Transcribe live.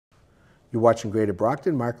You're watching Greater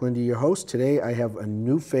Brockton. Mark Lindy, your host. Today I have a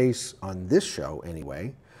new face on this show,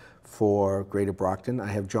 anyway, for Greater Brockton. I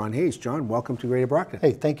have John Hayes. John, welcome to Greater Brockton.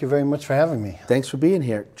 Hey, thank you very much for having me. Thanks for being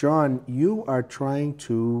here. John, you are trying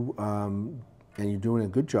to, and you're doing a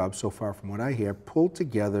good job so far from what I hear, pull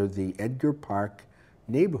together the Edgar Park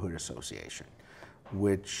Neighborhood Association,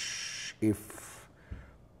 which, if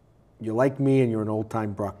you're like me and you're an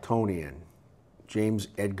old-time Brocktonian, James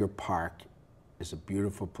Edgar Park is a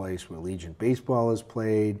beautiful place where Legion baseball is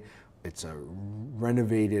played. It's a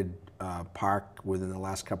renovated park within the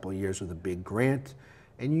last couple of years with a big grant.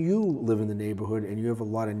 And you live in the neighborhood and you have a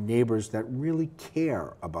lot of neighbors that really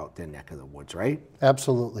care about their neck of the woods, right?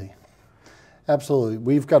 Absolutely. Absolutely.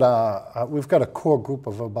 We've got a core group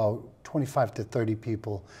of about 25 to 30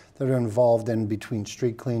 people that are involved in between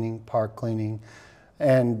street cleaning, park cleaning,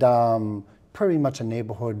 and pretty much a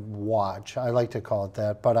neighborhood watch. I like to call it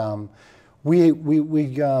that. But we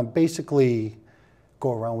basically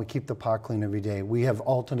go around, we keep the park clean every day. We have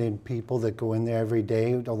alternate people that go in there every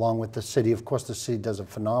day along with the city. Of course, the city does a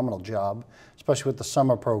phenomenal job, especially with the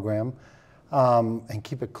summer program, and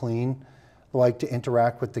keep it clean. We like to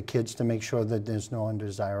interact with the kids to make sure that there's no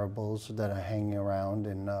undesirables that are hanging around.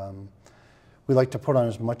 And we like to put on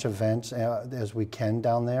as much events as we can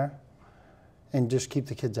down there and just keep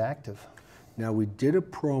the kids active. Now, we did a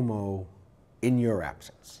promo in your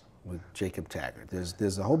absence with Jacob Taggart.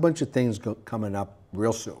 There's a whole bunch of things coming up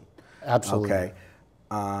real soon. Absolutely.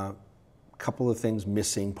 Okay. Couple of things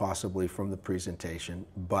missing possibly from the presentation,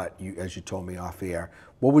 but you, as you told me off air,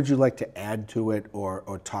 what would you like to add to it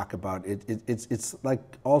or talk about? It's like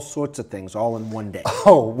all sorts of things all in one day.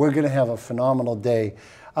 Oh, we're going to have a phenomenal day.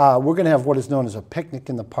 We're going to have what is known as a picnic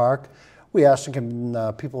in the park. We ask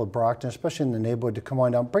people of Brockton, especially in the neighborhood, to come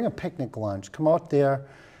on down, bring a picnic lunch, come out there,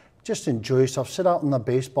 just enjoy yourself, sit out in the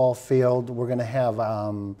baseball field. We're going to have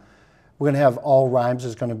All Rhymes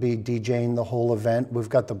is going to be DJing the whole event. We've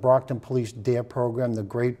got the Brockton Police DARE program, the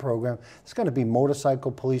GRADE program. It's going to be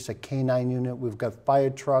motorcycle police, a K-9 unit. We've got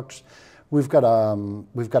fire trucks. We've got a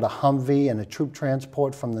Humvee and a troop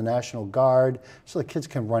transport from the National Guard, so the kids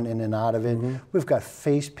can run in and out of it. Mm-hmm. We've got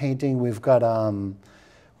face painting. We've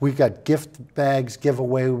got gift bags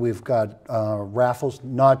giveaway. We've got raffles,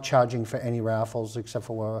 not charging for any raffles except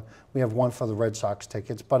for we have one for the Red Sox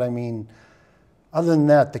tickets. But I mean, other than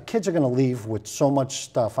that, the kids are going to leave with so much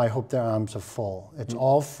stuff. I hope their arms are full. It's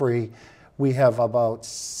all free. We have about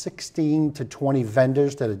 16 to 20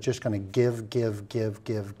 vendors that are just going to give.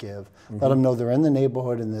 Mm-hmm. Let them know they're in the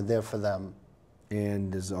neighborhood and they're there for them.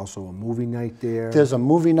 And there's also a movie night there. There's a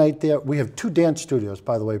movie night there. We have 2 dance studios,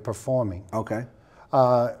 by the way, performing. Okay.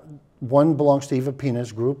 One belongs to Eva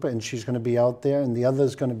Pina's group, and she's going to be out there, and the other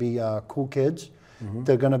is going to be Cool Kids. Mm-hmm.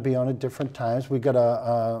 They're going to be on at different times. We've got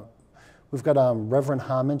Reverend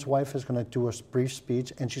Harmon's wife is going to do a brief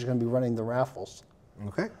speech, and she's going to be running the raffles.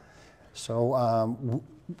 Okay. So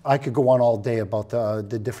I could go on all day about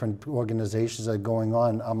the different organizations that are going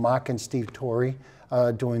on. Mark and Steve Torrey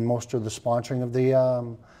doing most of the sponsoring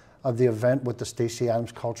of the event with the Stacey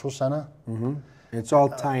Adams Cultural Center. Mm-hmm. It's all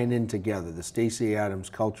tying in together. The Stacey Adams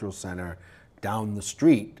Cultural Center down the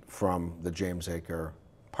street from the James Edgar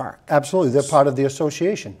Park. Absolutely, they're part of the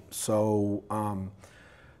association. So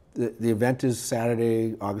the event is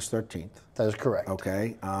Saturday, August 13th. That is correct.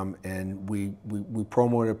 Okay, and we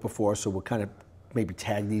promoted it before, so we'll kind of maybe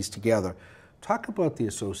tag these together. Talk about the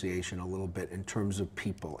association a little bit in terms of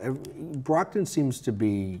people. Brockton seems to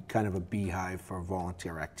be kind of a beehive for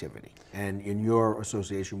volunteer activity, and in your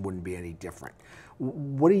association wouldn't be any different.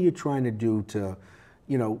 What are you trying to do to,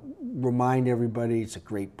 remind everybody it's a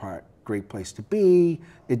great place to be?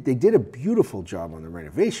 They did a beautiful job on the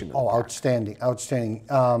renovation of the park. Outstanding, outstanding.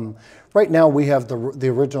 Right now we have the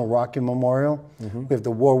original Rocky Memorial. Mm-hmm. We have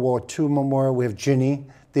the World War II Memorial. We have Ginny,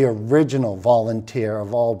 the original volunteer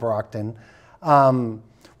of all Brockton.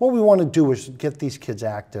 What we want to do is get these kids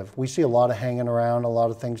active. We see a lot of hanging around, a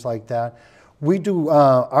lot of things like that. We do,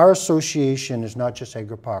 our association is not just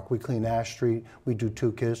Edgar Park. We clean Ash Street, we do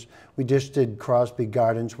Tukis, we just did Crosby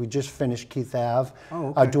Gardens, we just finished Keith Ave,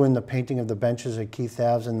 doing the painting of the benches at Keith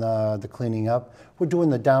Ave and the cleaning up. We're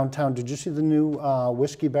doing the downtown. Did you see the new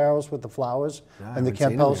whiskey barrels with the flowers and the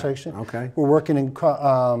Campello section? Okay. We're working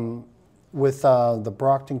with the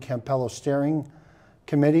Brockton Campello steering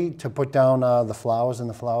committee to put down the flowers in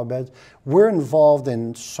the flower beds. We're involved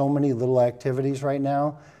in so many little activities right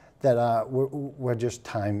now that we're just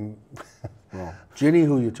time. Well, Ginny,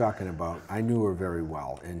 who you're talking about, I knew her very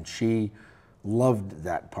well, and she loved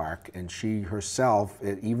that park, and she herself,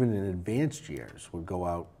 even in advanced years, would go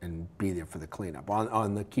out and be there for the cleanup.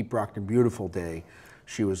 On the Keep Brockton Beautiful Day,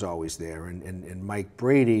 she was always there, and Mike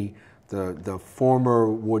Brady the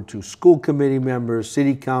former Ward 2 school committee member,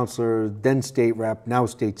 city councilor, then state rep, now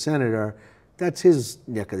state senator. That's his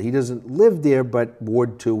neck. He doesn't live there, but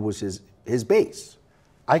Ward 2 was his base.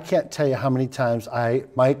 I can't tell you how many times I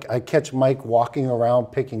catch Mike walking around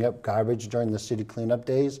picking up garbage during the city cleanup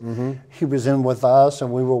days. Mm-hmm. He was in with us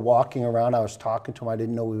and we were walking around. I was talking to him. I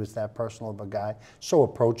didn't know he was that personal of a guy. So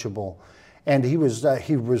approachable. And he was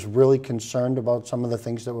really concerned about some of the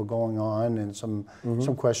things that were going on and some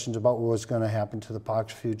questions about what was going to happen to the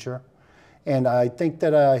park's future. And I think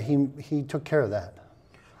that he took care of that.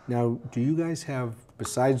 Now, do you guys have,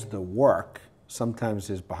 besides the work, sometimes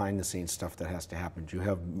there's behind the scenes stuff that has to happen. Do you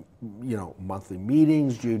have, monthly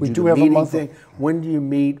meetings? Do you do have a monthly thing? When do you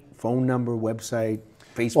meet? Phone number, website,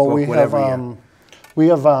 Facebook, whatever? We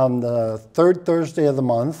have the third Thursday of the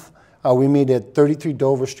month. We meet at 33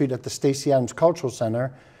 Dover Street at the Stacey Adams Cultural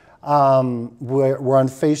Center. We're on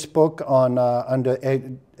Facebook under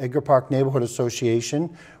Edgar Park Neighborhood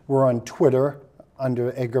Association. We're on Twitter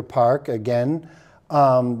under Edgar Park again.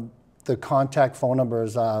 The contact phone number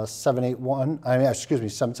is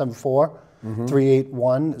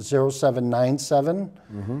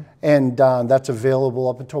 774-381-0797. And that's available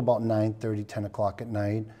up until about 9:30, 10 o'clock at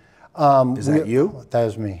night. Is that you? That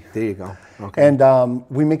is me. There you go. Okay. And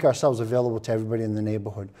we make ourselves available to everybody in the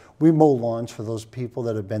neighborhood. We mow lawns for those people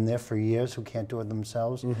that have been there for years who can't do it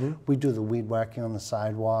themselves. We do the weed whacking on the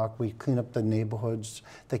sidewalk. We clean up the neighborhoods.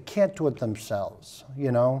 They can't do it themselves,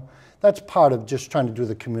 That's part of just trying to do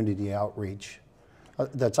the community outreach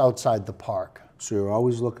that's outside the park. So you're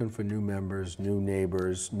always looking for new members, new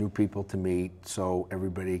neighbors, new people to meet, so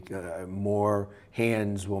everybody, more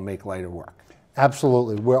hands will make lighter work.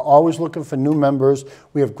 Absolutely. We're always looking for new members.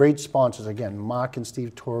 We have great sponsors. Again, Mark and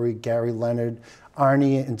Steve Torrey, Gary Leonard,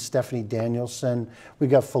 Arnie and Stephanie Danielson. We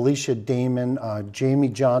got Felicia Damon, Jamie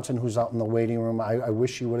Johnson, who's out in the waiting room. I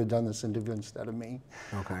wish she would have done this interview instead of me.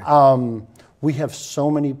 Okay. We have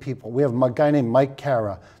so many people. We have a guy named Mike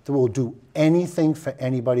Cara that will do anything for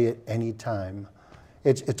anybody at any time.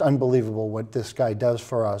 It's unbelievable what this guy does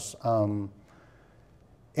for us. And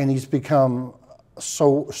he's become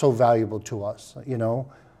so valuable to us,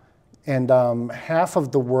 And half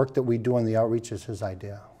of the work that we do on the outreach is his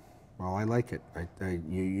idea. Well, I like it.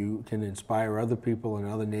 You can inspire other people in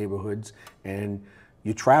other neighborhoods, and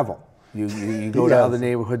you travel. You go to other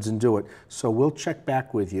neighborhoods and do it. So we'll check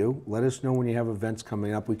back with you. Let us know when you have events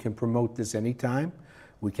coming up. We can promote this anytime.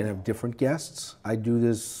 We can have different guests. I do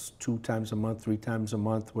this 2 times a month, 3 times a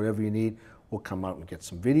month, whatever you need. We'll come out and get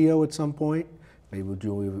some video at some point. Maybe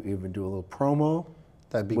we'll even do a little promo.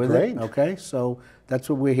 That'd be great. Okay, so that's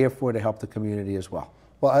what we're here for, to help the community as well.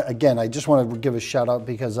 Well, again, I just want to give a shout out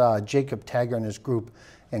because Jacob Tagger and his group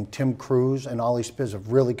and Tim Cruz and Ollie Spiz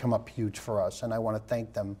have really come up huge for us, and I want to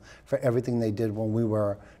thank them for everything they did when we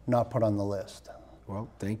were not put on the list. Well,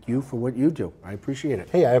 thank you for what you do. I appreciate it.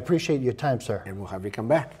 Hey, I appreciate your time, sir. And we'll have you come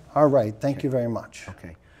back. All right, thank you very much.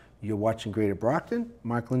 Okay. You're watching Greater Brockton.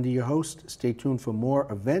 Mark Lindy, your host. Stay tuned for more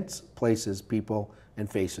events, places, people, and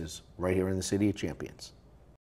faces right here in the City of Champions.